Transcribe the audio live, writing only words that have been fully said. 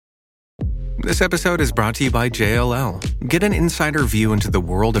This episode is brought to you by JLL. Get an insider view into the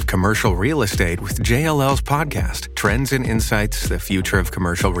world of commercial real estate with JLL's podcast, Trends and Insights, the Future of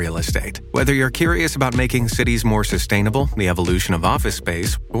Commercial Real Estate. Whether you're curious about making cities more sustainable, the evolution of office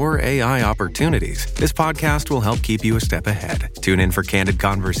space, or AI opportunities, this podcast will help keep you a step ahead. Tune in for candid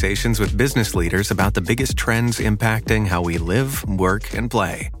conversations with business leaders about the biggest trends impacting how we live, work, and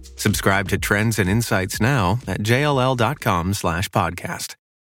play. Subscribe to Trends and Insights now at jll.com/podcast.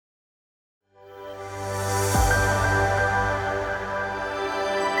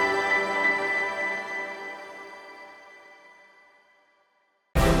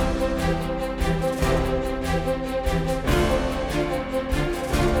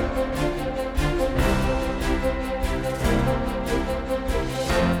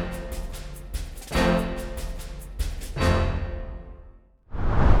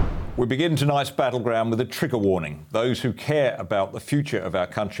 We begin tonight's battleground with a trigger warning. Those who care about the future of our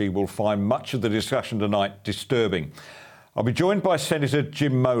country will find much of the discussion tonight disturbing. I'll be joined by Senator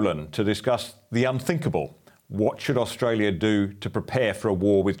Jim Molan to discuss the unthinkable. What should Australia do to prepare for a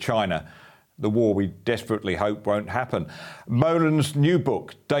war with China? The war we desperately hope won't happen. Molan's new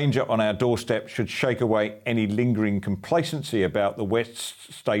book, Danger on Our Doorstep, should shake away any lingering complacency about the West's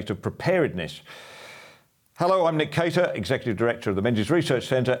state of preparedness. Hello, I'm Nick Cater, Executive Director of the Menzies Research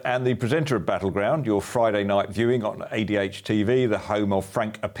Centre and the presenter of Battleground, your Friday night viewing on ADH TV, the home of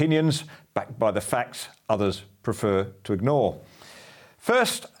frank opinions, backed by the facts others prefer to ignore.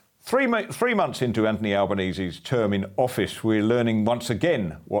 First, three months into Anthony Albanese's term in office, we're learning once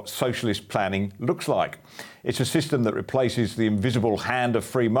again what socialist planning looks like. It's a system that replaces the invisible hand of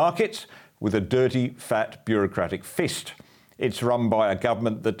free markets with a dirty, fat, bureaucratic fist. It's run by a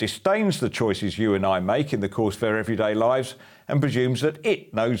government that disdains the choices you and I make in the course of our everyday lives and presumes that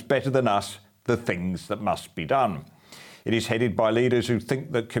it knows better than us the things that must be done. It is headed by leaders who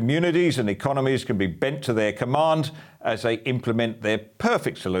think that communities and economies can be bent to their command as they implement their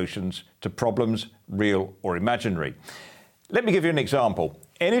perfect solutions to problems, real or imaginary. Let me give you an example.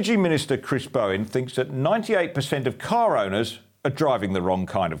 Energy Minister Chris Bowen thinks that 98% of car owners are driving the wrong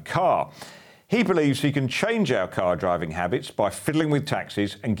kind of car. He believes he can change our car driving habits by fiddling with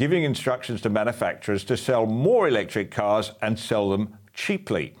taxes and giving instructions to manufacturers to sell more electric cars and sell them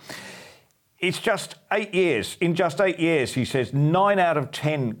cheaply. It's just 8 years. In just 8 years, he says 9 out of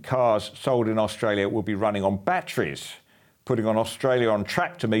 10 cars sold in Australia will be running on batteries, putting Australia on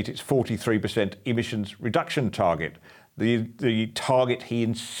track to meet its 43% emissions reduction target, the target he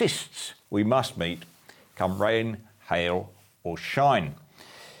insists we must meet, come rain, hail or shine.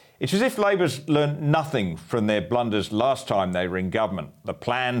 It's as if Labor's learnt nothing from their blunders last time they were in government. The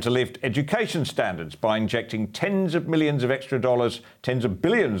plan to lift education standards by injecting tens of millions of extra dollars, tens of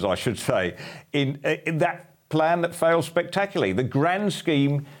billions, I should say, in that plan that failed spectacularly. The grand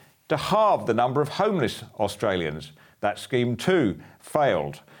scheme to halve the number of homeless Australians. That scheme too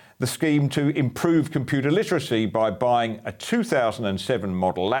failed. The scheme to improve computer literacy by buying a 2007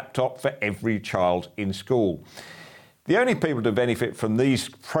 model laptop for every child in school. The only people to benefit from these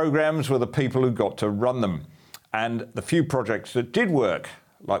programs were the people who got to run them. And the few projects that did work,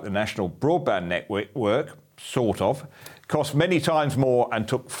 like the National Broadband Network, sort of, cost many times more and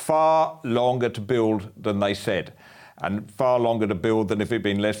took far longer to build than they said. And far longer to build than if it had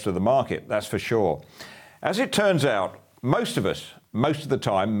been left to the market, that's for sure. As it turns out, most of us, most of the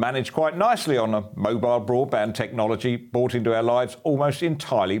time, manage quite nicely on a mobile broadband technology brought into our lives almost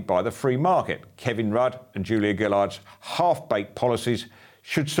entirely by the free market. Kevin Rudd and Julia Gillard's half-baked policies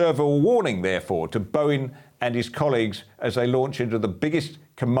should serve a warning, therefore, to Bowen and his colleagues as they launch into the biggest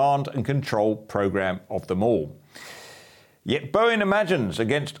command and control program of them all. Yet Bowen imagines,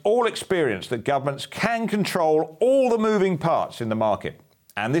 against all experience, that governments can control all the moving parts in the market.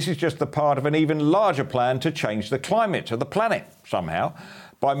 And this is just the part of an even larger plan to change the climate of the planet, somehow,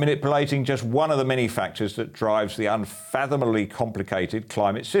 by manipulating just one of the many factors that drives the unfathomably complicated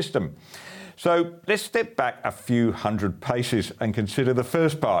climate system. So let's step back a few hundred paces and consider the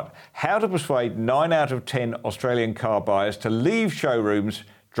first part: how to persuade 9 out of 10 Australian car buyers to leave showrooms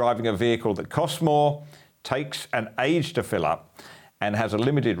driving a vehicle that costs more, takes an age to fill up, and has a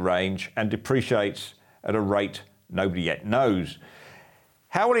limited range and depreciates at a rate nobody yet knows.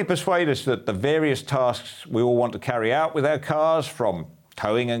 How will he persuade us that the various tasks we all want to carry out with our cars, from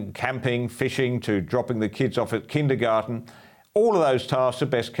towing and camping, fishing to dropping the kids off at kindergarten, all of those tasks are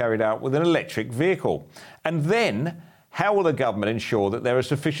best carried out with an electric vehicle? And then, how will the government ensure that there are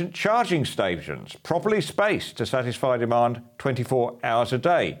sufficient charging stations, properly spaced to satisfy demand 24 hours a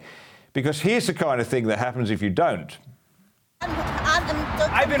day? Because here's the kind of thing that happens if you don't.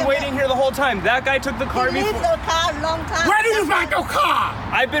 I've been waiting here the whole time. That guy took the car before. Leave the car a long time. Where did you park your car?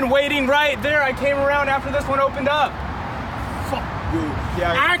 I've been waiting right there. I came around after this one opened up. Fuck you.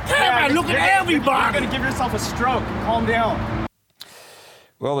 Yeah, I came and look at everybody. You're gonna give yourself a stroke. Calm down.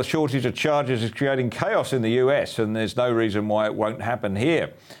 Well, the shortage of chargers is creating chaos in the US, and there's no reason why it won't happen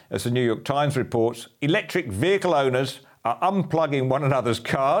here. As the New York Times reports, electric vehicle owners are unplugging one another's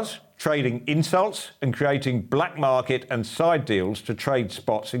cars, trading insults and creating black market and side deals to trade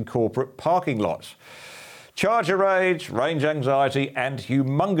spots in corporate parking lots. Charger rage, range anxiety and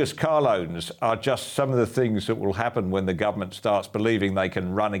humongous car loans are just some of the things that will happen when the government starts believing they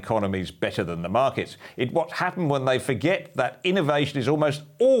can run economies better than the markets. It's what happened when they forget that innovation is almost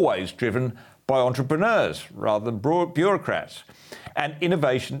always driven by entrepreneurs rather than bureaucrats. And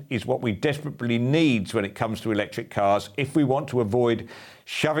innovation is what we desperately need when it comes to electric cars if we want to avoid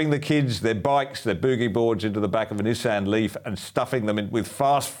shoving the kids, their bikes, their boogie boards into the back of a Nissan Leaf and stuffing them in with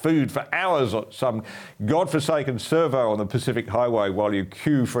fast food for hours on some godforsaken servo on the Pacific Highway while you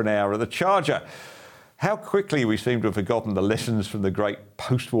queue for an hour at the charger. How quickly we seem to have forgotten the lessons from the great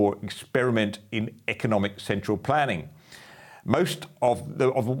post-war experiment in economic central planning. Most of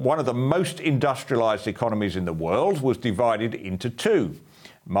one of the most industrialised economies in the world was divided into two.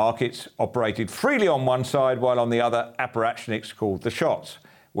 Markets operated freely on one side, while on the other, apparatchiks called the shots.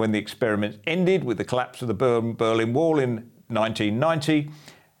 When the experiment ended with the collapse of the Berlin Wall in 1990,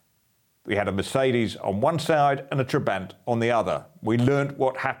 we had a Mercedes on one side and a Trabant on the other. We learnt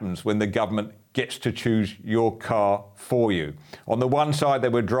what happens when the government gets to choose your car for you. On the one side, they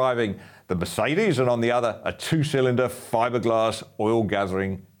were driving the Mercedes, and on the other, a two-cylinder fiberglass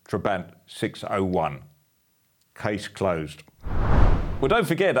oil-gathering Trabant 601. Case closed. Well, don't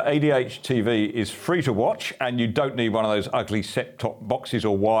forget that ADH TV is free to watch, and you don't need one of those ugly set-top boxes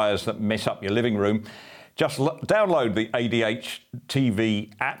or wires that mess up your living room. Just download the ADH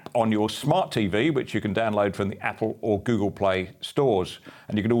TV app on your smart TV, which you can download from the Apple or Google Play stores.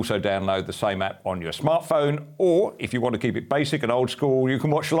 And you can also download the same app on your smartphone, or if you want to keep it basic and old school, you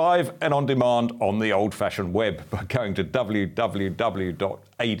can watch live and on demand on the old-fashioned web by going to www.adh.tv.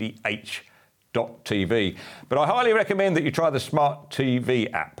 But I highly recommend that you try the Smart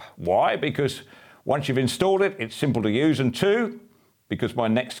TV app. Why? Because once you've installed it, it's simple to use, and two, because my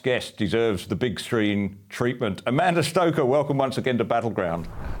next guest deserves the big screen treatment. Amanda Stoker, welcome once again to Battleground.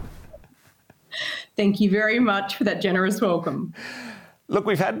 Thank you very much for that generous welcome. Look,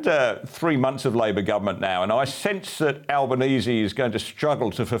 we've had 3 months of Labor government now, and I sense that Albanese is going to struggle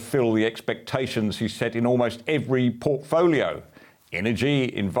to fulfil the expectations he set in almost every portfolio.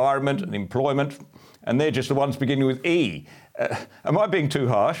 Energy, environment and employment, and they're just the ones beginning with E. Am I being too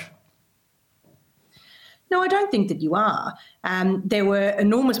harsh? No, I don't think that you are. There were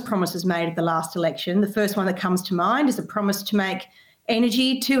enormous promises made at the last election. The first one that comes to mind is a promise to make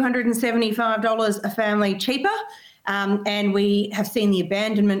energy $275 a family cheaper, and we have seen the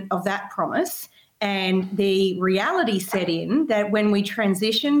abandonment of that promise. And the reality set in that when we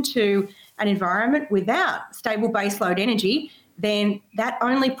transition to an environment without stable baseload energy, then that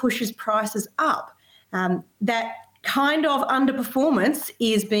only pushes prices up. That kind of underperformance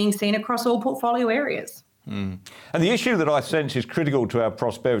is being seen across all portfolio areas. And the issue that I sense is critical to our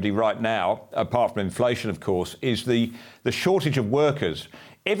prosperity right now, apart from inflation, of course, is the shortage of workers.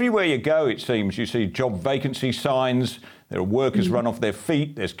 Everywhere you go, it seems, you see job vacancy signs, there are workers run off their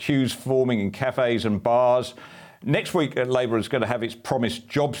feet, there's queues forming in cafes and bars. Next week, Labor is going to have its promised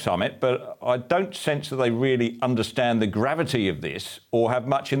job summit, but I don't sense that they really understand the gravity of this or have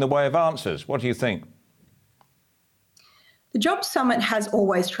much in the way of answers. What do you think? The job summit has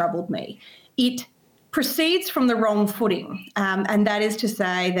always troubled me. It proceeds from the wrong footing, and that is to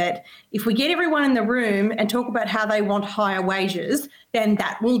say that if we get everyone in the room and talk about how they want higher wages, then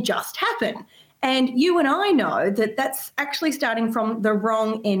that will just happen. And you and I know that that's actually starting from the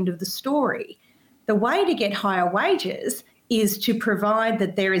wrong end of the story. The way to get higher wages is to provide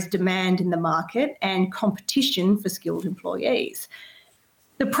that there is demand in the market and competition for skilled employees.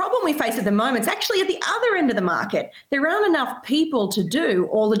 The problem we face at the moment is actually at the other end of the market. There aren't enough people to do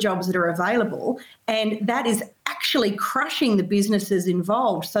all the jobs that are available, and that is actually crushing the businesses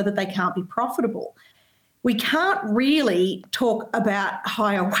involved so that they can't be profitable. We can't really talk about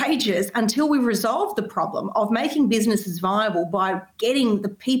higher wages until we resolve the problem of making businesses viable by getting the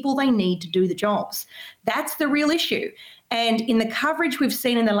people they need to do the jobs. That's the real issue. And in the coverage we've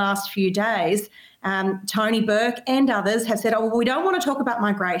seen in the last few days, Tony Burke and others have said, we don't want to talk about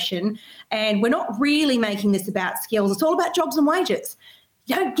migration and we're not really making this about skills. It's all about jobs and wages.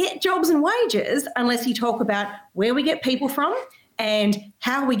 You don't get jobs and wages unless you talk about where we get people from and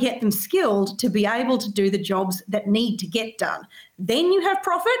how we get them skilled to be able to do the jobs that need to get done. Then you have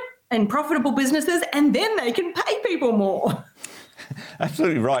profit and profitable businesses, and then they can pay people more.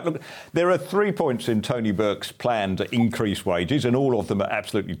 Absolutely right. Look, there are 3 points in Tony Burke's plan to increase wages, and all of them are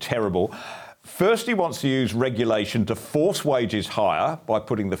absolutely terrible. First, he wants to use regulation to force wages higher by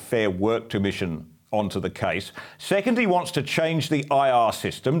putting the Fair Work Commission onto the case. Second, he wants to change the IR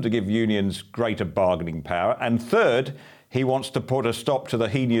system to give unions greater bargaining power. And third, he wants to put a stop to the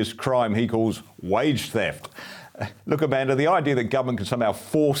heinous crime he calls wage theft. Look, Amanda, the idea that government can somehow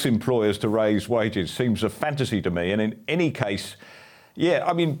force employers to raise wages seems a fantasy to me. And in any case, yeah,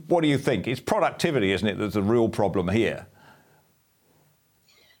 I mean, what do you think? It's productivity, isn't it, that's the real problem here?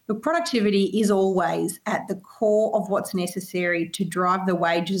 But productivity is always at the core of what's necessary to drive the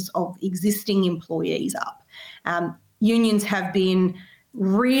wages of existing employees up. Unions have been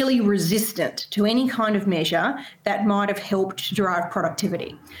really resistant to any kind of measure that might have helped to drive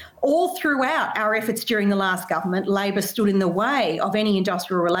productivity. All throughout our efforts during the last government, Labor stood in the way of any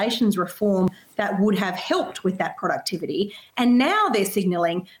industrial relations reform that would have helped with that productivity. And now they're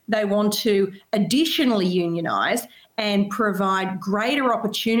signalling they want to additionally unionise and provide greater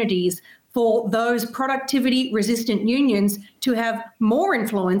opportunities for those productivity-resistant unions to have more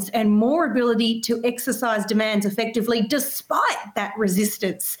influence and more ability to exercise demands effectively despite that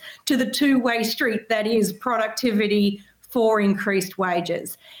resistance to the two-way street that is productivity for increased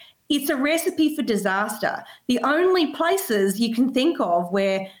wages. It's a recipe for disaster. The only places you can think of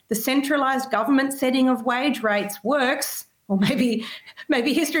where the centralised government setting of wage rates works, or maybe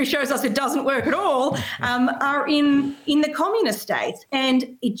history shows us it doesn't work at all, are in the communist states.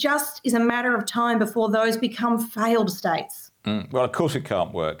 And it just is a matter of time before those become failed states. Well, of course it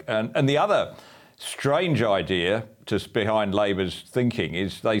can't work. And the other strange idea just behind Labor's thinking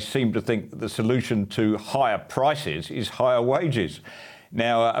is they seem to think that the solution to higher prices is higher wages.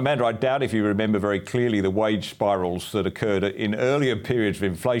 Now, Amanda, I doubt if you remember very clearly the wage spirals that occurred in earlier periods of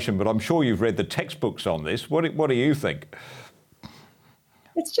inflation, but I'm sure you've read the textbooks on this. What do you think?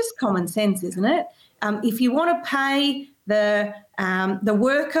 It's just common sense, isn't it? If you want to pay the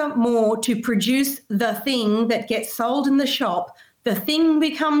worker more to produce the thing that gets sold in the shop, the thing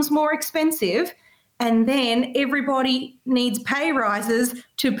becomes more expensive, and then everybody needs pay rises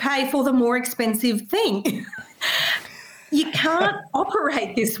to pay for the more expensive thing. You can't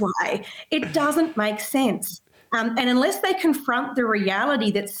operate this way. It doesn't make sense. And unless they confront the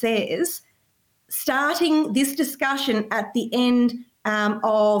reality that says starting this discussion at the end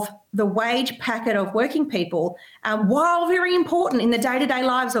of the wage packet of working people, while very important in the day-to-day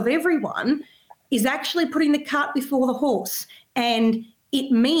lives of everyone, is actually putting the cart before the horse. And it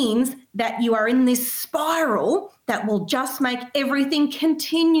means that you are in this spiral that will just make everything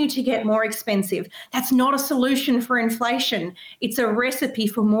continue to get more expensive. That's not a solution for inflation. It's a recipe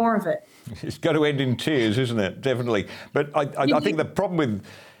for more of it. It's got to end in tears, isn't it? Definitely. But I think the problem with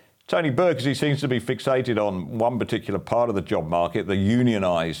Tony Burke is he seems to be fixated on one particular part of the job market, the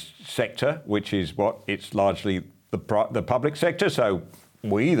unionised sector, which is it's largely the public sector. So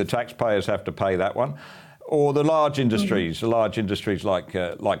we, the taxpayers, have to pay that one. Or the large industries,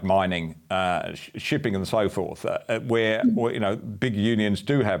 like mining, shipping and so forth, where big unions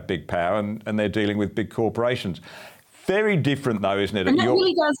do have big power and they're dealing with big corporations. Very different though, isn't it? And that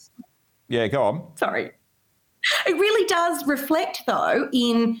really does... Yeah, go on. Sorry. It really does reflect, though,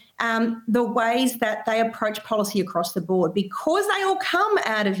 in the ways that they approach policy across the board, because they all come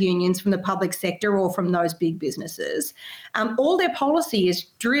out of unions from the public sector or from those big businesses. All their policy is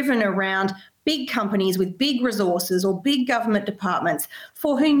driven around big companies with big resources or big government departments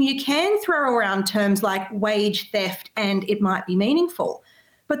for whom you can throw around terms like wage theft and it might be meaningful.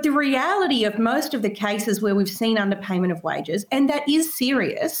 But the reality of most of the cases where we've seen underpayment of wages, and that is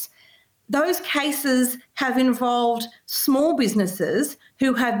serious, those cases have involved small businesses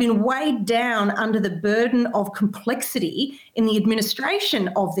who have been weighed down under the burden of complexity in the administration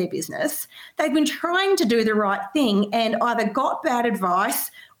of their business. They've been trying to do the right thing and either got bad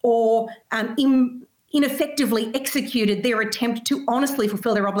advice or ineffectively executed their attempt to honestly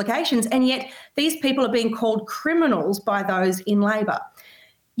fulfil their obligations, and yet these people are being called criminals by those in Labor.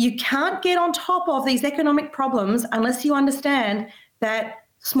 You can't get on top of these economic problems unless you understand that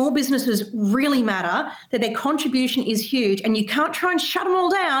small businesses really matter, that their contribution is huge, and you can't try and shut them all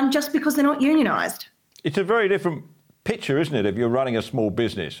down just because they're not unionised. It's a very different picture, isn't it, if you're running a small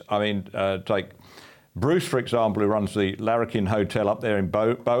business? I mean, take Bruce, for example, who runs the Larrikin Hotel up there in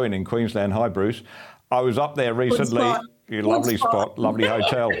Bowen in Queensland. Hi, Bruce. I was up there recently. Lovely spot, lovely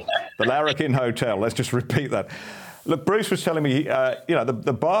hotel. The Larrikin Hotel, let's just repeat that. Look, Bruce was telling me,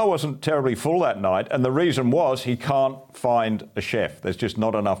 the bar wasn't terribly full that night, and the reason was he can't find a chef. There's just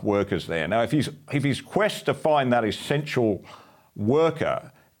not enough workers there. Now, if his quest to find that essential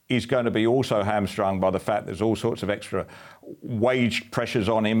worker is going to be also hamstrung by the fact there's all sorts of extra wage pressures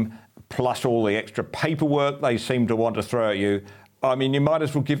on him, plus all the extra paperwork they seem to want to throw at you, I mean, you might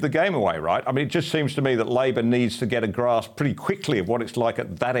as well give the game away, right? I mean, it just seems to me that Labor needs to get a grasp pretty quickly of what it's like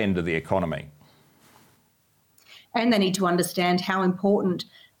at that end of the economy. And they need to understand how important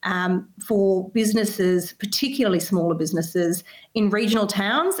for businesses, particularly smaller businesses in regional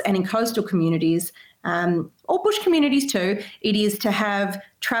towns and in coastal communities, or bush communities too, it is to have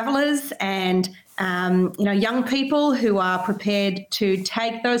travellers and young people who are prepared to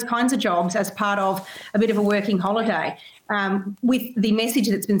take those kinds of jobs as part of a bit of a working holiday. With the message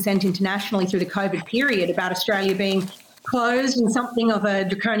that's been sent internationally through the COVID period about Australia being closed in something of a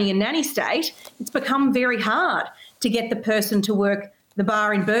draconian nanny state, it's become very hard to get the person to work the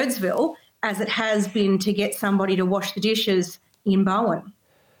bar in Birdsville as it has been to get somebody to wash the dishes in Bowen.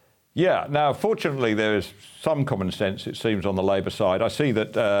 Yeah, now, fortunately, there is some common sense, it seems, on the Labor side. I see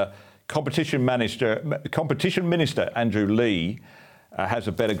that Competition Minister Andrew Leigh has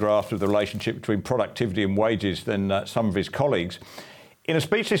a better grasp of the relationship between productivity and wages than some of his colleagues. In a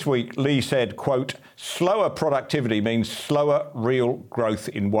speech this week, Leigh said, quote, slower productivity means slower real growth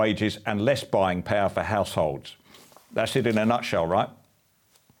in wages and less buying power for households. That's it in a nutshell, right?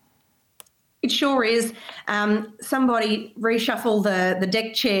 It sure is. Somebody reshuffle the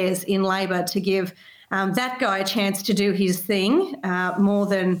deck chairs in Labor to give that guy a chance to do his thing more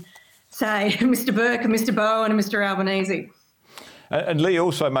than, say, Mr Burke and Mr Bowen and Mr Albanese. And Leigh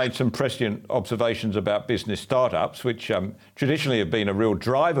also made some prescient observations about business startups, which traditionally have been a real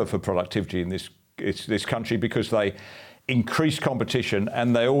driver for productivity in this country because they increase competition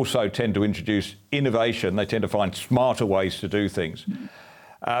and they also tend to introduce innovation. They tend to find smarter ways to do things.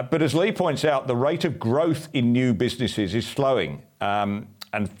 But as Leigh points out, the rate of growth in new businesses is slowing. And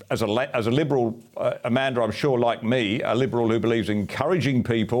as a Liberal, Amanda, I'm sure like me, a Liberal who believes in encouraging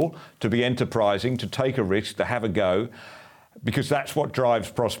people to be enterprising, to take a risk, to have a go, because that's what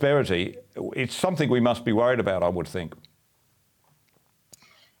drives prosperity, it's something we must be worried about, I would think.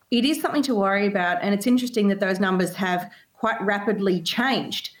 It is something to worry about, and it's interesting that those numbers have quite rapidly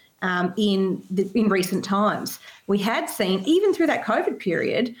changed in recent times. We had seen, even through that COVID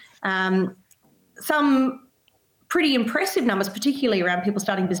period, some pretty impressive numbers, particularly around people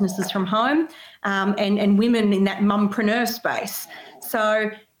starting businesses from home and women in that mumpreneur space. So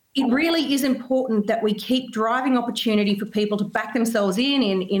it really is important that we keep driving opportunity for people to back themselves in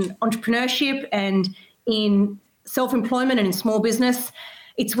entrepreneurship and in self-employment and in small business.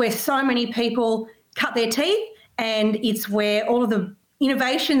 It's where so many people cut their teeth, and it's where all of the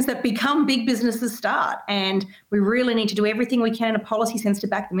innovations that become big businesses start. And we really need to do everything we can in a policy sense to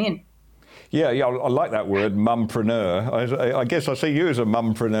back them in. Yeah, I like that word, mumpreneur. I guess I see you as a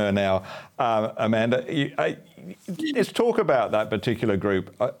mumpreneur now, Amanda. Let's talk about that particular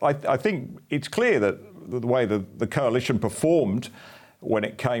group. I think it's clear that the way the coalition performed when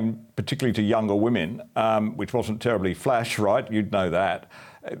it came particularly to younger women, which wasn't terribly flash, right? You'd know that.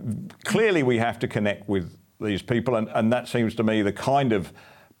 Clearly we have to connect with these people, and that seems to me the kind of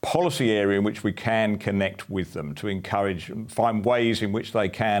policy area in which we can connect with them to encourage and find ways in which they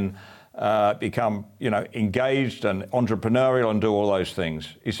can become, engaged and entrepreneurial and do all those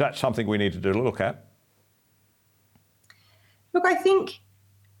things. Is that something we need to look at? Look, I think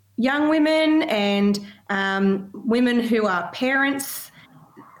young women and women who are parents,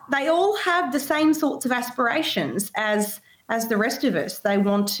 they all have the same sorts of aspirations as the rest of us. They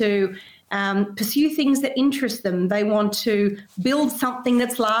want to pursue things that interest them. They want to build something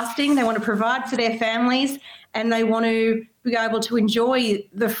that's lasting. They want to provide for their families, and they want to be able to enjoy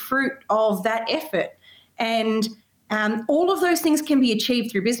the fruit of that effort. And all of those things can be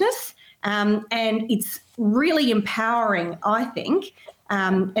achieved through business. And it's really empowering, I think,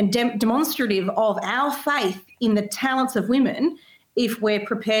 and demonstrative of our faith in the talents of women if we're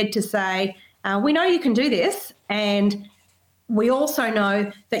prepared to say, we know you can do this, and we also know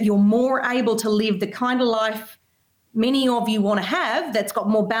that you're more able to live the kind of life many of you want to have that's got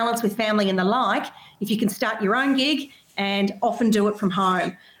more balance with family and the like if you can start your own gig and often do it from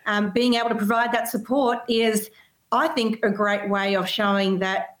home. Being able to provide that support is, I think, a great way of showing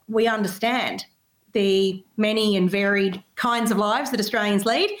that we understand the many and varied kinds of lives that Australians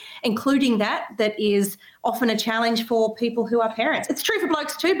lead, including that is often a challenge for people who are parents. It's true for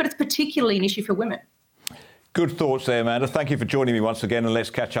blokes too, but it's particularly an issue for women. Good thoughts there, Amanda. Thank you for joining me once again, and let's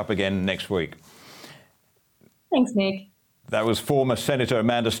catch up again next week. Thanks, Nick. That was former Senator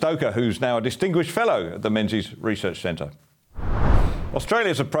Amanda Stoker, who's now a distinguished fellow at the Menzies Research Centre.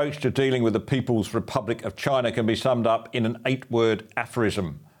 Australia's approach to dealing with the People's Republic of China can be summed up in an 8-word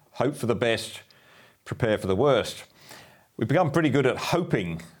aphorism. Hope for the best, prepare for the worst. We've become pretty good at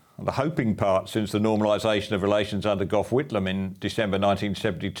hoping, the hoping part, since the normalisation of relations under Gough Whitlam in December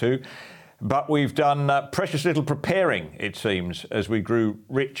 1972. But we've done precious little preparing, it seems, as we grew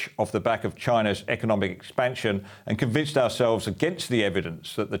rich off the back of China's economic expansion and convinced ourselves against the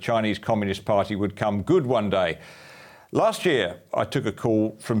evidence that the Chinese Communist Party would come good one day. Last year, I took a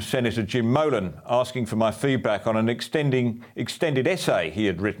call from Senator Jim Molan asking for my feedback on an extended essay he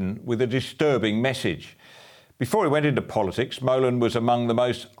had written with a disturbing message. Before he went into politics, Molan was among the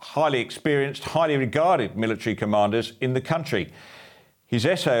most highly experienced, highly regarded military commanders in the country. His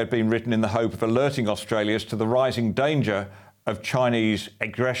essay had been written in the hope of alerting Australians to the rising danger of Chinese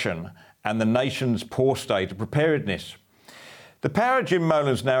aggression and the nation's poor state of preparedness. The power of Jim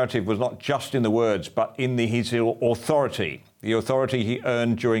Molan's narrative was not just in the words, but in his authority, the authority he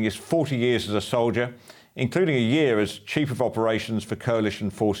earned during his 40 years as a soldier, including a year as Chief of Operations for coalition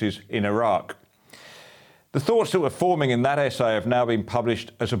forces in Iraq. The thoughts that were forming in that essay have now been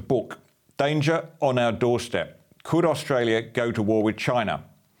published as a book, Danger on Our Doorstep. Could Australia go to war with China?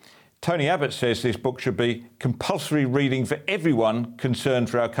 Tony Abbott says this book should be compulsory reading for everyone concerned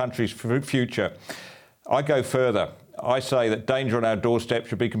for our country's future. I go further. I say that Danger on Our Doorstep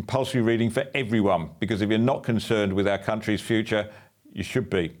should be compulsory reading for everyone, because if you're not concerned with our country's future, you should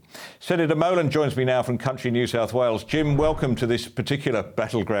be. Senator Molan joins me now from Country, New South Wales. Jim, welcome to this particular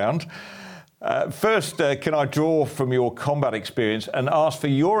battleground. First, can I draw from your combat experience and ask for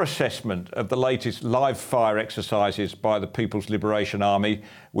your assessment of the latest live fire exercises by the People's Liberation Army,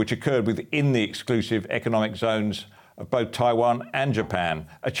 which occurred within the exclusive economic zones of both Taiwan and Japan?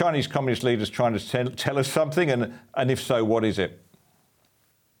 Are Chinese Communist leaders trying to tell us something? And if so, what is it?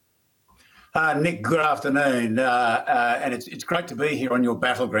 Nick, good afternoon. And it's great to be here on your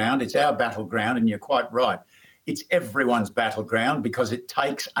battleground. It's our battleground, and you're quite right. It's everyone's battleground because it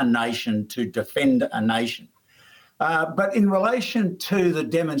takes a nation to defend a nation. But in relation to the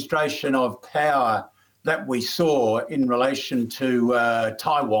demonstration of power that we saw in relation to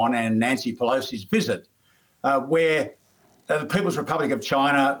Taiwan and Nancy Pelosi's visit, where the People's Republic of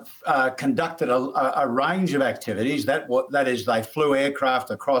China conducted a range of activities. That is, they flew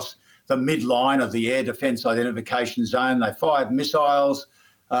aircraft across the midline of the air defence identification zone. They fired missiles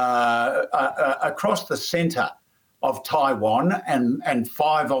across the centre of Taiwan, and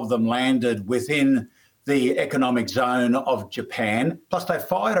 5 of them landed within the economic zone of Japan. Plus, they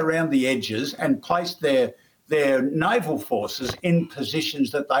fired around the edges and placed their naval forces in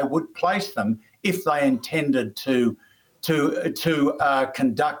positions that they would place them if they intended to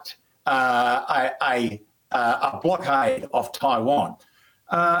conduct a blockade of Taiwan.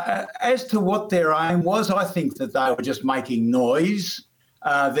 As to what their aim was, I think that they were just making noise.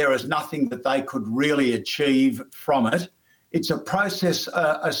 There is nothing that they could really achieve from it. It's a process,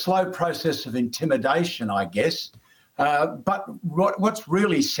 a slow process of intimidation, I guess. But what's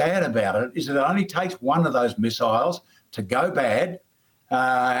really sad about it is that it only takes one of those missiles to go bad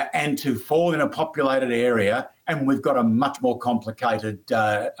and to fall in a populated area, and we've got a much more complicated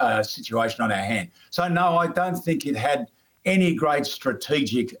situation on our hand. So, no, I don't think it had any great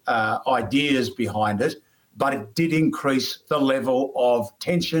strategic ideas behind it, but it did increase the level of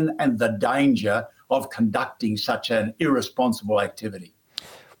tension and the danger of conducting such an irresponsible activity.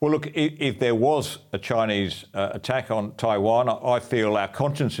 Well, look, if there was a Chinese attack on Taiwan, I feel our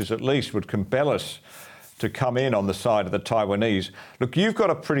consciences at least would compel us to come in on the side of the Taiwanese. Look, you've got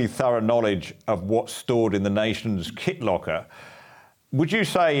a pretty thorough knowledge of what's stored in the nation's kit locker. Would you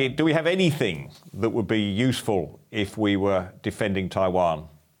say, do we have anything that would be useful if we were defending Taiwan?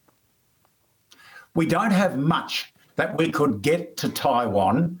 We don't have much that we could get to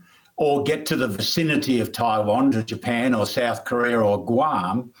Taiwan or get to the vicinity of Taiwan, to Japan or South Korea or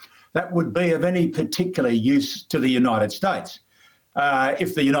Guam, that would be of any particular use to the United States.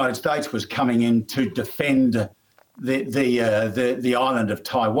 If the United States was coming in to defend the island of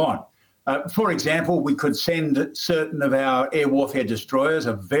Taiwan. For example, we could send certain of our air warfare destroyers,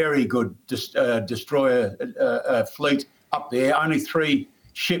 a very good destroyer fleet up there. Only 3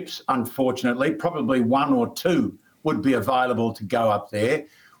 ships, unfortunately, probably 1 or 2 would be available to go up there.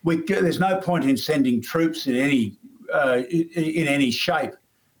 There's no point in sending troops in any shape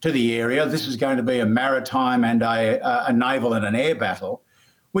to the area. This is going to be a maritime and a naval and an air battle.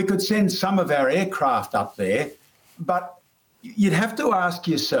 We could send some of our aircraft up there, but you'd have to ask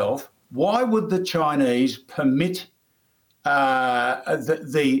yourself, why would the Chinese permit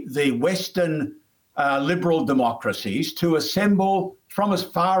the Western liberal democracies to assemble from as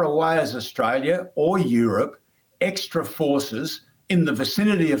far away as Australia or Europe extra forces in the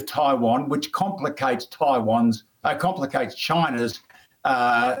vicinity of Taiwan, which complicates China's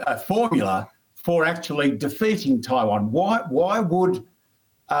formula for actually defeating Taiwan. Why would,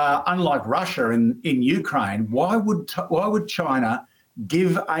 unlike Russia in Ukraine, why would China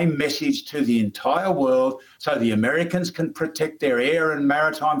give a message to the entire world so the Americans can protect their air and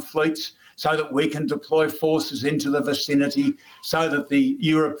maritime fleets, so that we can deploy forces into the vicinity, so that the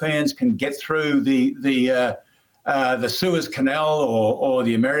Europeans can get through the Suez Canal, or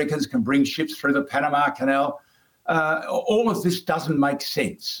the Americans can bring ships through the Panama Canal? All of this doesn't make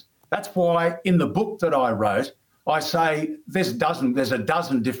sense. That's why in the book that I wrote, I say there's a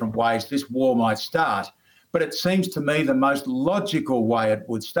dozen different ways this war might start. But it seems to me the most logical way it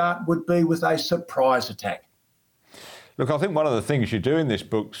would start would be with a surprise attack. Look, I think one of the things you do in this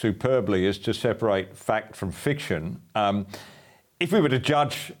book superbly is to separate fact from fiction. If we were to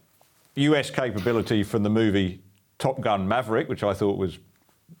judge US capability from the movie Top Gun Maverick, which I thought was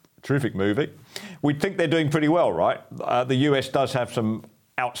a terrific movie, we'd think they're doing pretty well, right? The US does have some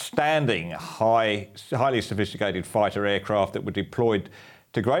outstanding, highly sophisticated fighter aircraft that were deployed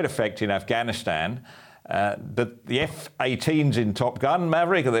to great effect in Afghanistan. But the F-18s in Top Gun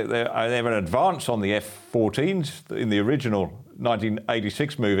Maverick, they're an advance on the F-14s in the original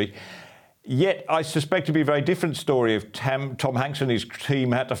 1986 movie. Yet I suspect it'd be a very different story if Tom Hanks and his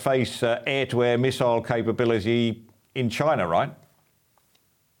team had to face air-to-air missile capability in China, right?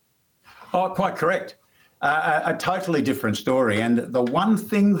 Oh, quite correct. A totally different story. And the one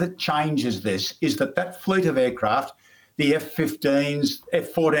thing that changes this is that fleet of aircraft, the F-15s,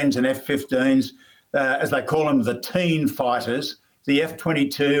 F-14s and F-15s, as they call them, the teen fighters, the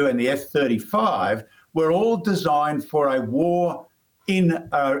F-22 and the F-35, were all designed for a war in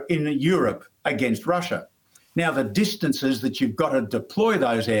Europe against Russia. Now, the distances that you've got to deploy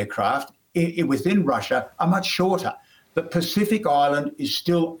those aircraft within Russia are much shorter. The Pacific Island is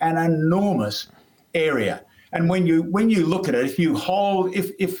still an enormous area. And when you look at it,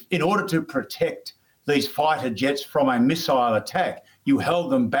 if in order to protect these fighter jets from a missile attack, you held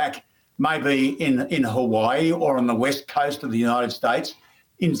them back maybe in Hawaii or on the west coast of the United States,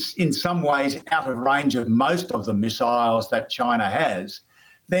 in some ways out of range of most of the missiles that China has,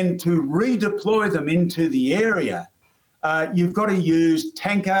 then to redeploy them into the area, you've got to use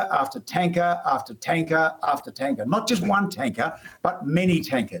tanker after tanker after tanker after tanker, not just one tanker, but many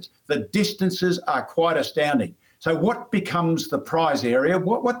tankers. The distances are quite astounding. So what becomes the prize area?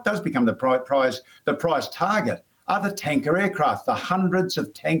 What does become the prize target? Are the tanker aircraft, the hundreds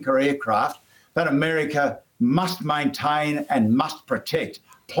of tanker aircraft that America must maintain and must protect,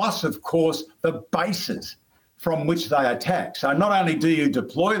 plus, of course, the bases from which they attack. So not only do you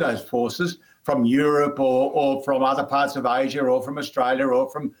deploy those forces from Europe or from other parts of Asia or from Australia or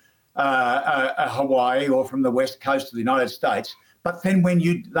from Hawaii or from the west coast of the United States, but then when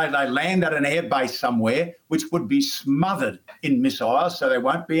they land at an air base somewhere, which would be smothered in missiles, so there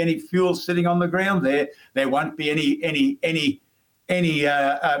won't be any fuel sitting on the ground there. There won't be any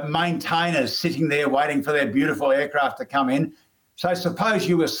maintainers sitting there waiting for their beautiful aircraft to come in. So suppose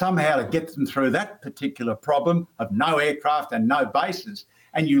you were somehow to get them through that particular problem of no aircraft and no bases,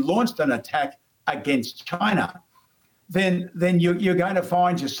 and you launched an attack against China, then you're going to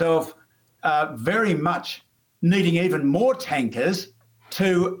find yourself very much needing even more tankers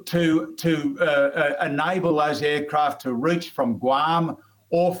to enable those aircraft to reach from Guam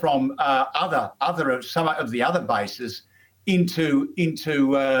or from some of the other bases into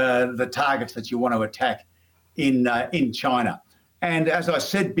the targets that you want to attack in China. And as I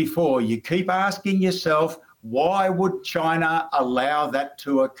said before, you keep asking yourself, why would China allow that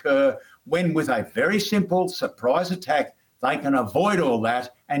to occur when, with a very simple surprise attack, they can avoid all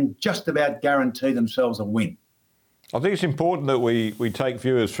that and just about guarantee themselves a win? I think it's important that we take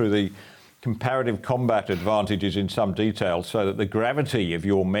viewers through the comparative combat advantages in some detail so that the gravity of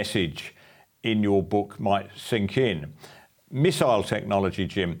your message in your book might sink in. Missile technology,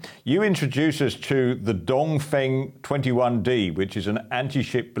 Jim. You introduce us to the Dongfeng 21D, which is an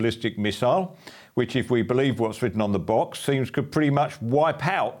anti-ship ballistic missile, which, if we believe what's written on the box, seems could pretty much wipe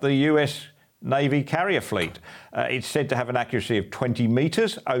out the US Navy carrier fleet. It's said to have an accuracy of 20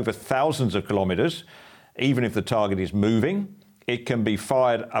 metres over thousands of kilometres. Even if the target is moving, it can be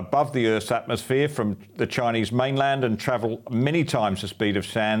fired above the Earth's atmosphere from the Chinese mainland and travel many times the speed of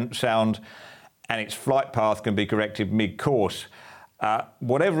sound, and its flight path can be corrected mid-course.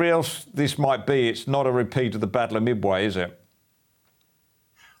 Whatever else this might be, it's not a repeat of the Battle of Midway, is it?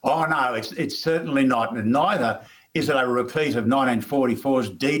 Oh, no, it's certainly not. And neither Is it a repeat of 1944's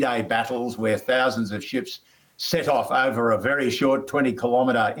D-Day battles where thousands of ships set off over a very short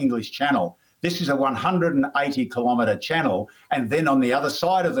 20-kilometre English Channel? This is a 180-kilometre channel, and then on the other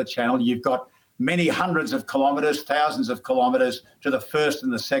side of the channel, you've got many hundreds of kilometres, thousands of kilometres to the first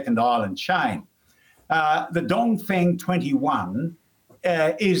and the second island chain. The Dongfeng 21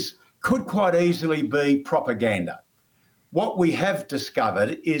 could quite easily be propaganda. What we have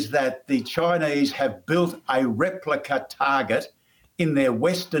discovered is that the Chinese have built a replica target in their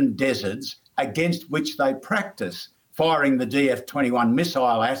western deserts against which they practice firing the DF-21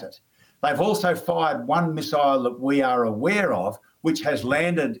 missile at it. They've also fired one missile that we are aware of, which has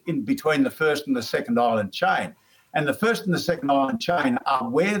landed in between the first and the second island chain. And the first and the second island chain are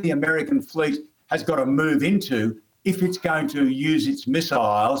where the American fleet has got to move into if it's going to use its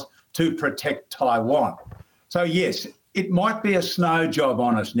missiles to protect Taiwan. So yes, it might be a snow job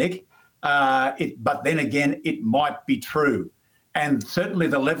on us, Nick, but then again, it might be true. And certainly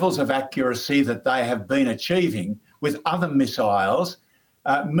the levels of accuracy that they have been achieving with other missiles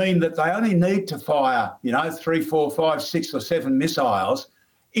mean that they only need to fire, 3, 4, 5, 6 or 7 missiles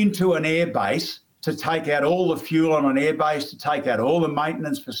into an airbase to take out all the fuel on an airbase, to take out all the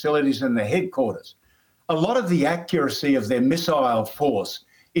maintenance facilities and the headquarters. A lot of the accuracy of their missile force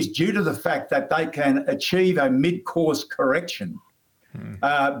is due to the fact that they can achieve a mid-course correction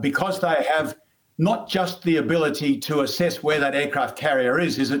because they have not just the ability to assess where that aircraft carrier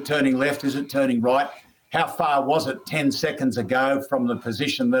is it turning left, is it turning right, how far was it 10 seconds ago from the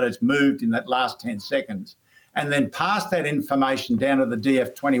position that it's moved in that last 10 seconds, and then pass that information down to the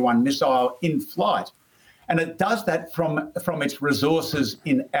DF-21 missile in flight. And it does that from its resources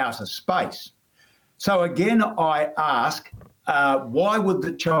in outer space. So again, I ask, why would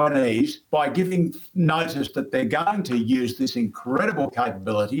the Chinese, by giving notice that they're going to use this incredible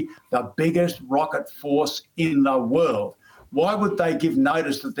capability, the biggest rocket force in the world, why would they give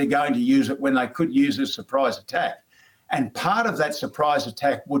notice that they're going to use it when they could use a surprise attack? And part of that surprise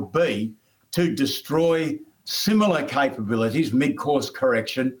attack would be to destroy similar capabilities, mid-course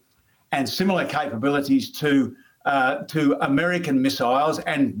correction, and similar capabilities to American missiles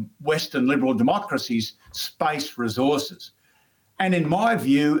and Western liberal democracies' space resources. And in my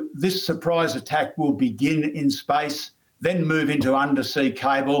view, this surprise attack will begin in space, then move into undersea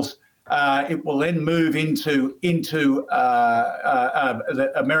cables. It will then move into the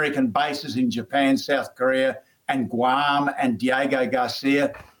American bases in Japan, South Korea, and Guam, and Diego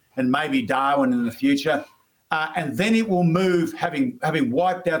Garcia, and maybe Darwin in the future. And then it will move, having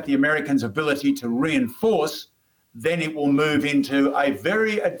wiped out the Americans' ability to reinforce, then it will move into a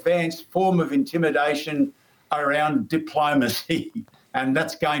very advanced form of intimidation around diplomacy. And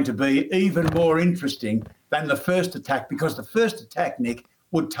that's going to be even more interesting than the first attack, because the first attack, Nick,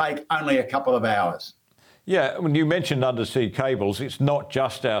 would take only a couple of hours. Yeah, when you mentioned undersea cables, it's not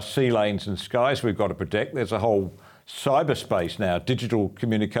just our sea lanes and skies we've got to protect. There's a whole cyberspace now, digital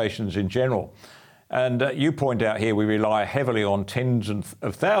communications in general. And you point out here we rely heavily on tens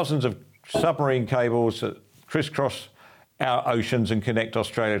of thousands of submarine cables that crisscross our oceans and connect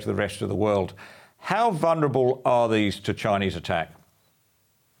Australia to the rest of the world. How vulnerable are these to Chinese attack?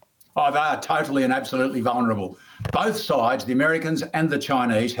 Oh, they are totally and absolutely vulnerable. Both sides, the Americans and the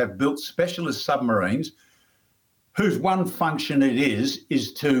Chinese, have built specialist submarines whose one function it is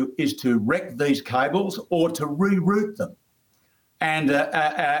to wreck these cables or to reroute them. And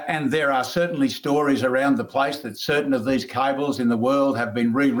there are certainly stories around the place that certain of these cables in the world have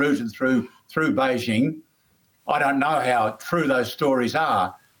been rerouted through Beijing. I don't know how true those stories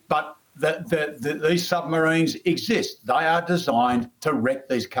are, but these submarines exist. They are designed to wreck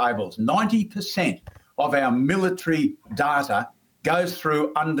these cables. 90% of our military data goes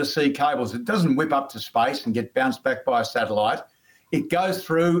through undersea cables. It doesn't whip up to space and get bounced back by a satellite. It goes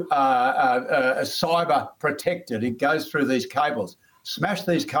through cyber protected. It goes through these cables. Smash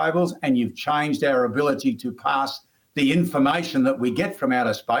these cables and you've changed our ability to pass the information that we get from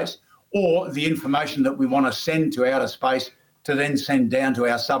outer space, or the information that we want to send to outer space to then send down to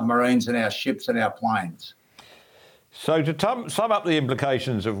our submarines and our ships and our planes. So to sum up the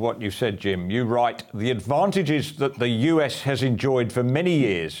implications of what you said, Jim, you write, the advantages that the US has enjoyed for many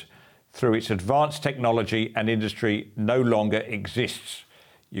years through its advanced technology and industry no longer exists.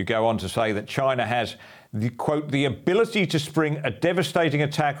 You go on to say that China has, the ability to spring a devastating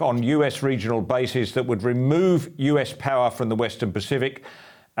attack on US regional bases that would remove US power from the Western Pacific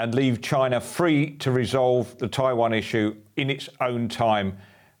and leave China free to resolve the Taiwan issue in its own time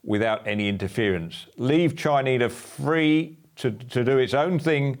without any interference. Leave China free to do its own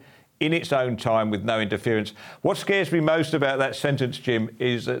thing in its own time with no interference. What scares me most about that sentence, Jim,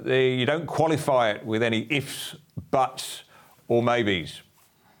 is that you don't qualify it with any ifs, buts or maybes?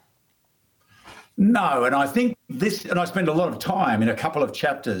 No, and I think this, and I spend a lot of time in a couple of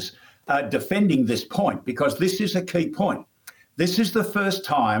chapters defending this point, because this is a key point. This is the first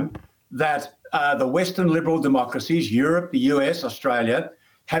time that the Western liberal democracies, Europe, the US, Australia,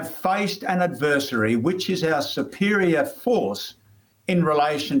 have faced an adversary which is our superior force in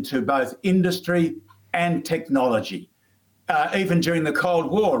relation to both industry and technology. Even during the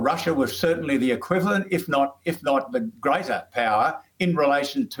Cold War, Russia was certainly the equivalent, if not the greater power, in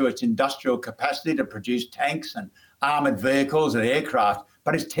relation to its industrial capacity to produce tanks and armoured vehicles and aircraft.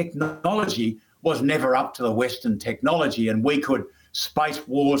 But its technology was never up to the Western technology, and we could space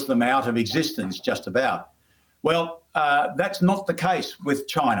wars them out of existence just about. Well, that's not the case with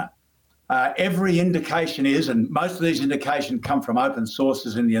China. Every indication is, and most of these indications come from open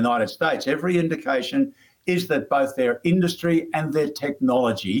sources in the United States, every indication is that both their industry and their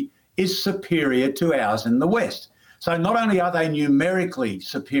technology is superior to ours in the West. So not only are they numerically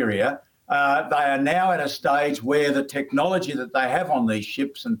superior, they are now at a stage where the technology that they have on these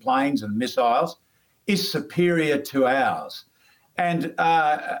ships and planes and missiles is superior to ours. And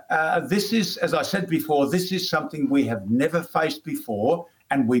this is, as I said before, this is something we have never faced before,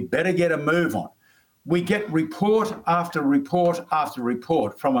 and we better get a move on. We get report after report after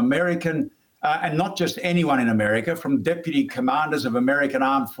report from American, and not just anyone in America, from deputy commanders of American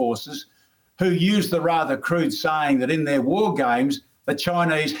armed forces who use the rather crude saying that in their war games, the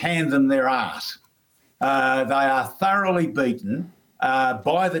Chinese hand them their ass. They are thoroughly beaten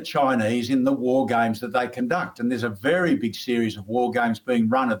by the Chinese in the war games that they conduct. And there's a very big series of war games being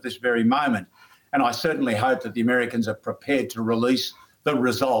run at this very moment. And I certainly hope that the Americans are prepared to release the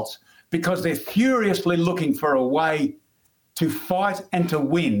results, because they're furiously looking for a way to fight and to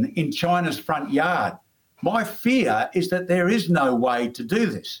win in China's front yard. My fear is that there is no way to do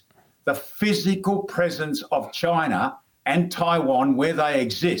this. The physical presence of China and Taiwan where they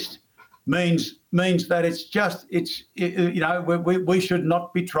exist means that we should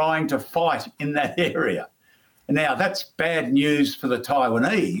not be trying to fight in that area. Now, that's bad news for the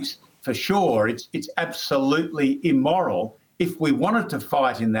Taiwanese, for sure. It's absolutely immoral. If we wanted to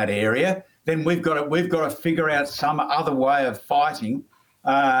fight in that area, then we've got to figure out some other way of fighting.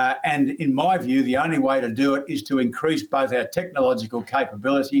 And in my view, the only way to do it is to increase both our technological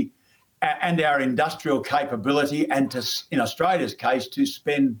capability and our industrial capability, and to, in Australia's case, to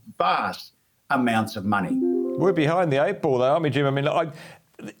spend vast amounts of money. We're behind the eight ball, though, aren't we, Jim? I mean,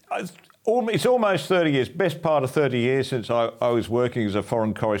 it's almost 30 years, best part of 30 years since I was working as a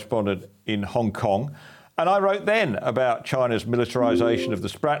foreign correspondent in Hong Kong. And I wrote then about China's militarisation of the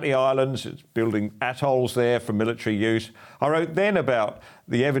Spratly Islands. It's building atolls there for military use. I wrote then about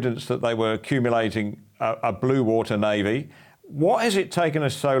the evidence that they were accumulating a blue water navy. What has it taken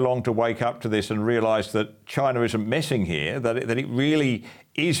us so long to wake up to this and realise that China isn't messing here, that it really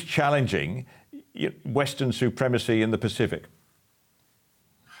is challenging Western supremacy in the Pacific?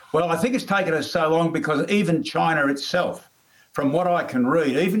 Well, I think it's taken us so long because even China itself, from what I can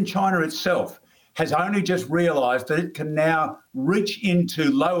read, even China itself has only just realised that it can now reach into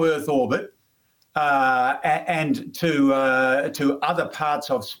low Earth orbit and to other parts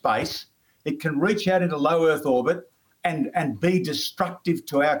of space. It can reach out into low Earth orbit and be destructive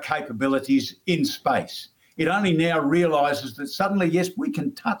to our capabilities in space. It only now realises that suddenly, yes, we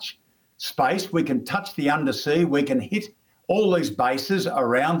can touch space, we can touch the undersea, we can hit all these bases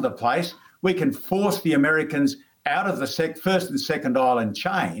around the place, we can force the Americans out of the first and second island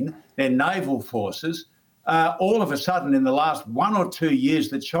chain, their naval forces. All of a sudden, in the last 1 or 2 years,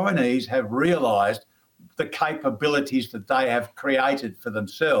 the Chinese have realised the capabilities that they have created for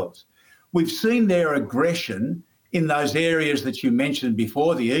themselves. We've seen their aggression in those areas that you mentioned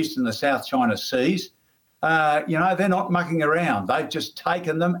before, the East and the South China Seas. They're not mucking around. They've just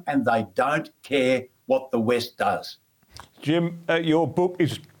taken them and they don't care what the West does. Jim, your book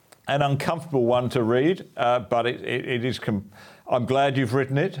is an uncomfortable one to read, but it is. I'm glad you've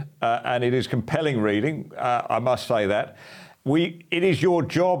written it, and it is compelling reading. I must say that. It is your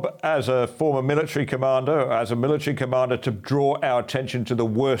job as a former military commander, to draw our attention to the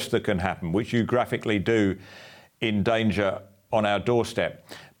worst that can happen, which you graphically do in Danger on Our Doorstep.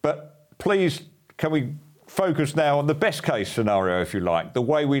 But please, can we focus now on the best case scenario, if you like, the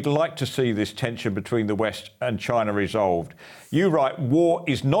way we'd like to see this tension between the West and China resolved. You write, war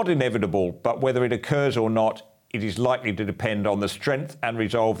is not inevitable, but whether it occurs or not, it is likely to depend on the strength and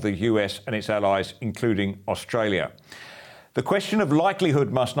resolve of the US and its allies, including Australia. The question of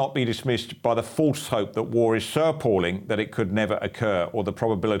likelihood must not be dismissed by the false hope that war is so appalling that it could never occur, or the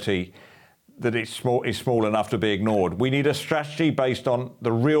probability that is small enough to be ignored. We need a strategy based on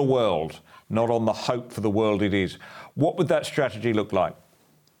the real world, not on the hope for the world it is. What would that strategy look like?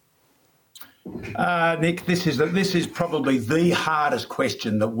 Nick, this is probably the hardest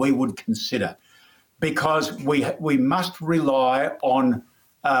question that we would consider, because we must rely on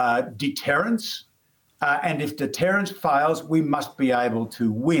deterrence, and if deterrence fails, we must be able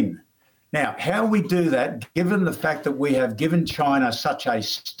to win. Now, how we do that, given the fact that we have given China such a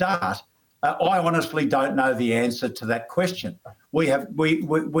start, I honestly don't know the answer to that question. We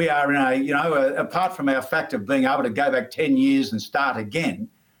are in apart from our fact of being able to go back 10 years and start again,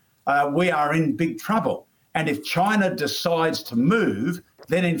 we are in big trouble. And if China decides to move,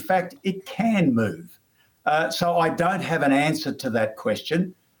 then in fact it can move. So I don't have an answer to that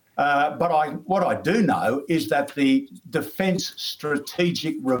question. But what I do know is that the Defence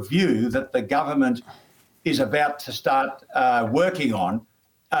Strategic Review that the government is about to start working on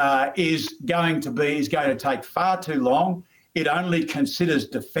is going to take far too long. It only considers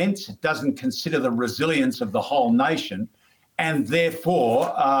defence. It doesn't consider the resilience of the whole nation. And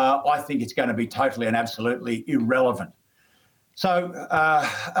therefore, I think it's going to be totally and absolutely irrelevant. So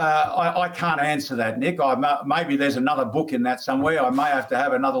I can't answer that, Nick. Maybe there's another book in that somewhere. I may have to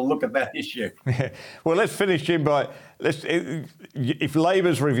have another look at that issue. Well, let's finish, Jim, if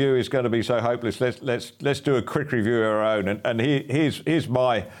Labor's review is going to be so hopeless, let's do a quick review of our own. And here's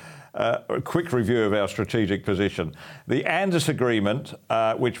my quick review of our strategic position. The ANZUS agreement,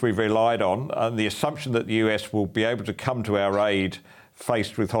 which we've relied on, and the assumption that the US will be able to come to our aid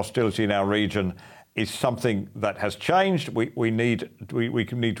faced with hostility in our region, is something that has changed. We need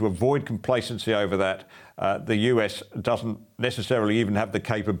to avoid complacency over that. The US doesn't necessarily even have the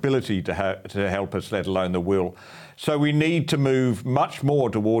capability to help us, let alone the will. So we need to move much more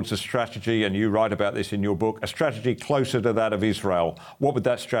towards a strategy, and you write about this in your book, a strategy closer to that of Israel. What would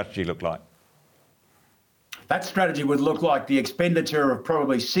that strategy look like? That strategy would look like the expenditure of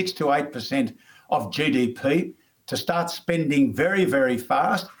probably 6 to 8% of GDP, to start spending very, very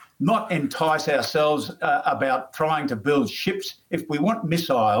fast, not entice ourselves about trying to build ships. If we want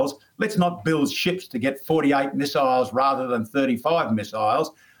missiles, let's not build ships to get 48 missiles rather than 35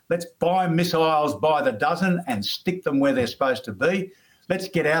 missiles. Let's buy missiles by the dozen and stick them where they're supposed to be. Let's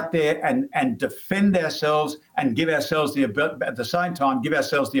get out there and defend ourselves and give ourselves at the same time, give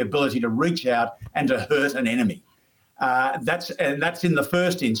ourselves the ability to reach out and to hurt an enemy. That's in the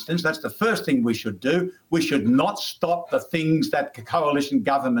first instance. That's the first thing we should do. We should not stop the things that coalition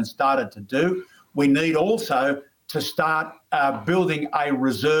government started to do. We need also to start building a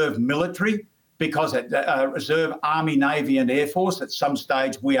reserve military, because reserve Army, Navy and Air Force, at some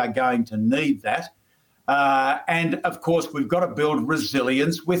stage we are going to need that. And of course, we've got to build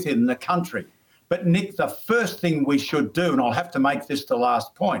resilience within the country. But Nick, the first thing we should do, and I'll have to make this the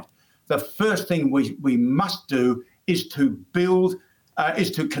last point, the first thing we must do is to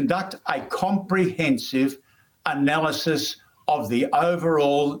conduct a comprehensive analysis of the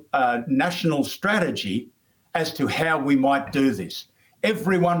overall national strategy as to how we might do this.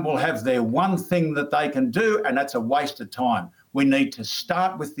 Everyone will have their one thing that they can do, and that's a waste of time. We need to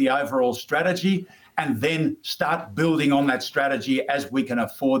start with the overall strategy and then start building on that strategy as we can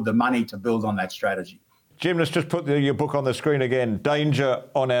afford the money to build on that strategy. Jim, let's just put your book on the screen again. Danger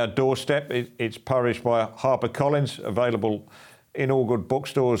on Our Doorstep. It's published by HarperCollins, available in all good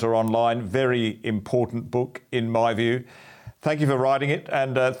bookstores or online. Very important book, in my view. Thank you for writing it,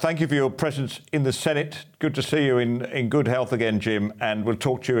 and thank you for your presence in the Senate. Good to see you in good health again, Jim, and we'll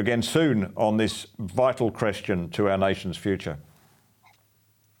talk to you again soon on this vital question to our nation's future.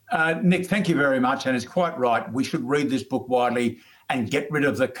 Nick, thank you very much, and it's quite right. We should read this book widely and get rid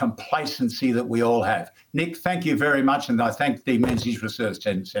of the complacency that we all have. Nick, thank you very much, and I thank the Menzies Research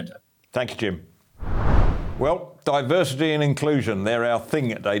Centre. Thank you, Jim. Well, diversity and inclusion, they're our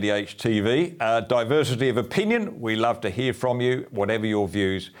thing at ADH TV. Diversity of opinion, we love to hear from you, whatever your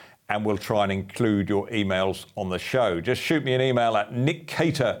views, and we'll try and include your emails on the show. Just shoot me an email at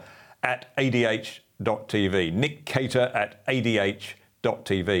nickcater@adh.tv,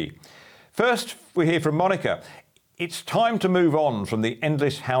 nickcater@adh.tv. First, we hear from Monica. It's time to move on from the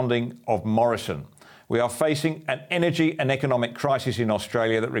endless hounding of Morrison. We are facing an energy and economic crisis in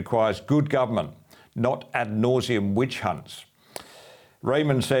Australia that requires good government, not ad nauseum witch hunts.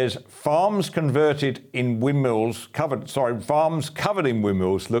 Raymond says, farms covered in windmills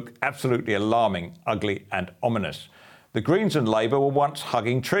look absolutely alarming, ugly and ominous. The Greens and Labor were once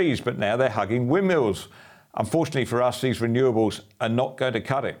hugging trees, but now they're hugging windmills. Unfortunately for us, these renewables are not going to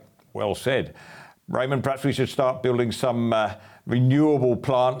cut it. Well said. Raymond, perhaps we should start building some renewable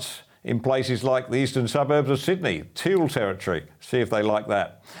plants in places like the eastern suburbs of Sydney, Teal territory. See if they like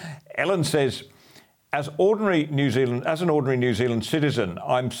that. Ellen says, as an ordinary New Zealand citizen,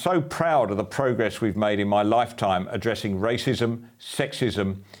 I'm so proud of the progress we've made in my lifetime addressing racism,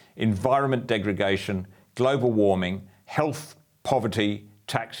 sexism, environment degradation, global warming, health, poverty,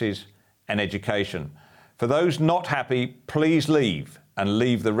 taxes, and education. For those not happy, please leave and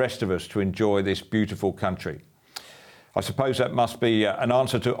leave the rest of us to enjoy this beautiful country. I suppose that must be an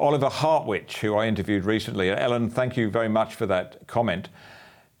answer to Oliver Hartwich, who I interviewed recently. Ellen, thank you very much for that comment.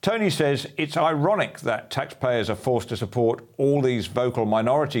 Tony says, it's ironic that taxpayers are forced to support all these vocal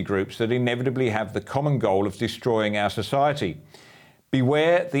minority groups that inevitably have the common goal of destroying our society.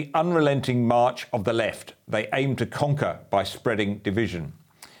 Beware the unrelenting march of the left. They aim to conquer by spreading division.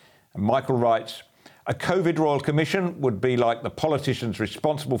 And Michael writes, a COVID Royal Commission would be like the politicians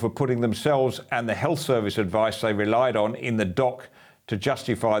responsible for putting themselves and the health service advice they relied on in the dock to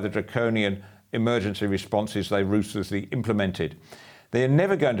justify the draconian emergency responses they ruthlessly implemented. They are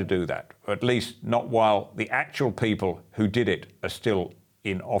never going to do that, or at least not while the actual people who did it are still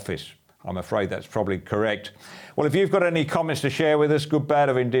in office. I'm afraid that's probably correct. Well, if you've got any comments to share with us, good, bad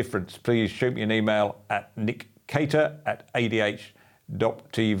or indifference, please shoot me an email at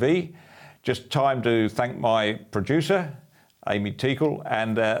nickcater@adh.tv. Just time to thank my producer, Amy Teakle,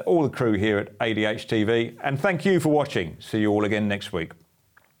 and all the crew here at ADH TV. And thank you for watching. See you all again next week.